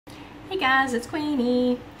Hey guys, it's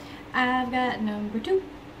Queenie. I've got number 2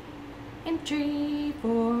 entry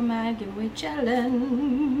for my giveaway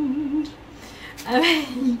challenge.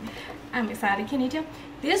 I'm excited, can you tell?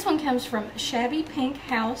 This one comes from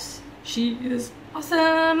Shabbypinkhouse. She is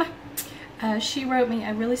awesome. She wrote me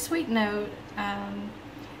a really sweet note,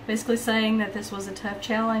 basically saying that this was a tough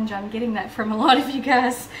challenge. I'm getting that from a lot of you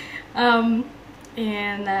guys, and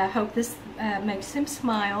I hope this makes him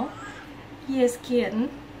smile. Yes, kitten.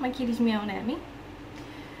 My kitty's meowing at me.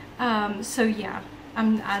 So yeah,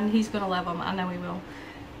 he's gonna love them. I know he will.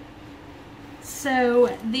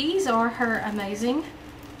 So these are her amazing,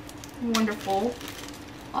 wonderful,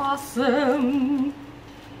 awesome.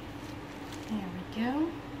 There we go.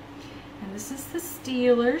 And this is the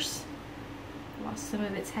Steelers. Lost some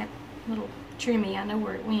of its little trimmy. I know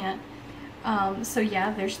where it went. So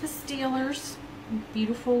yeah, there's the Steelers.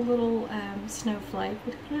 Beautiful little snowflake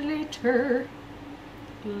with glitter.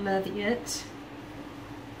 Love it.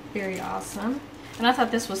 Very awesome. And I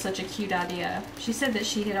thought this was such a cute idea. She said that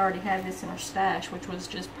she had already had this in her stash, which was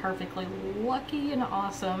just perfectly lucky and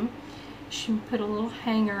awesome. She put a little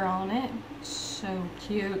hanger on it. So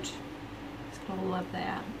cute. Just gonna love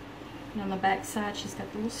that. And on the back side, she's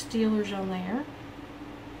got the little Steelers on there.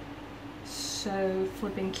 So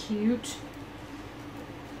flipping cute.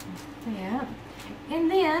 Yeah. And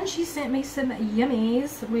then she sent me some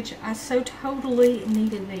yummies, which I so totally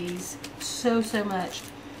needed these so much.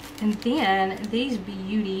 And then these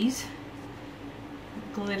beauties,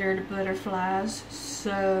 glittered butterflies,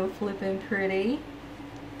 so flippin' pretty.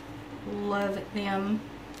 Love them.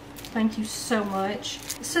 Thank you so much.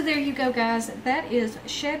 So there you go, guys. That is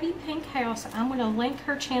Shabbypinkhouse. I'm going to link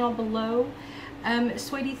her channel below.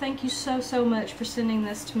 Sweetie, thank you so much for sending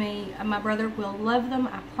this to me. My brother will love them,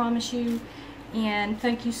 I promise you. And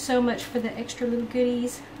thank you so much for the extra little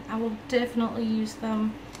goodies. I will definitely use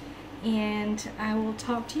them. And I will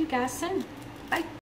talk to you guys soon. Bye.